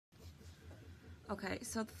Okay,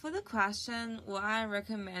 so for the question, would I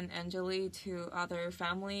recommend Angeli to other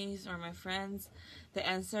families or my friends? The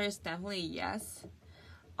answer is definitely yes.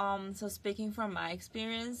 So speaking from my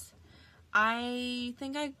experience, I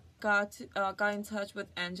think I got in touch with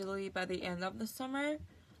Angeli by the end of the summer,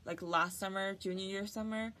 like last summer, junior year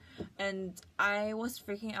summer, and I was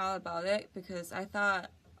freaking out about it because I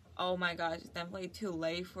thought, oh my gosh, it's definitely too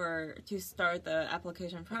late to start the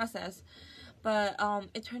application process, but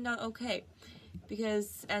it turned out okay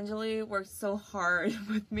because Angeli worked so hard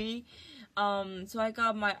with me. So I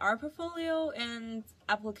got my art portfolio and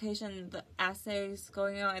application, the essays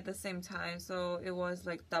going on at the same time. So it was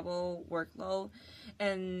like double workload.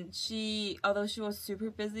 And although she was super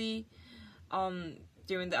busy,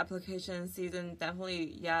 during the application season,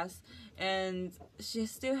 definitely yes. And she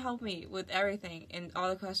still helped me with everything and all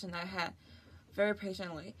the questions I had very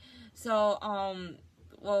patiently. So,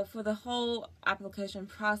 well, for the whole application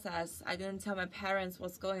process, I didn't tell my parents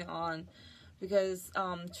what's going on because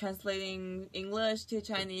translating English to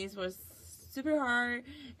Chinese was super hard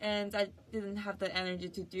and I didn't have the energy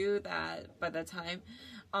to do that by that time.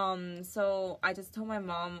 So I just told my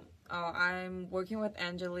mom, I'm working with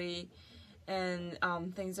Angeli and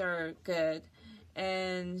things are good.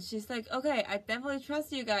 And she's like, okay, I definitely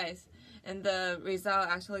trust you guys. And the result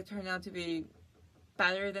actually turned out to be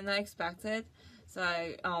better than I expected. So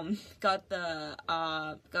I got the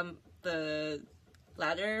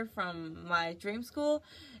letter from my dream school,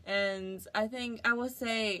 and I think I would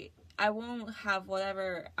say I won't have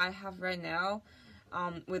whatever I have right now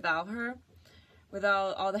without her,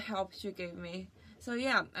 without all the help she gave me. So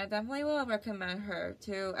yeah, I definitely will recommend her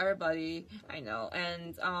to everybody I know,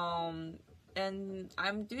 and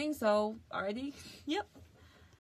I'm doing so already. Yep.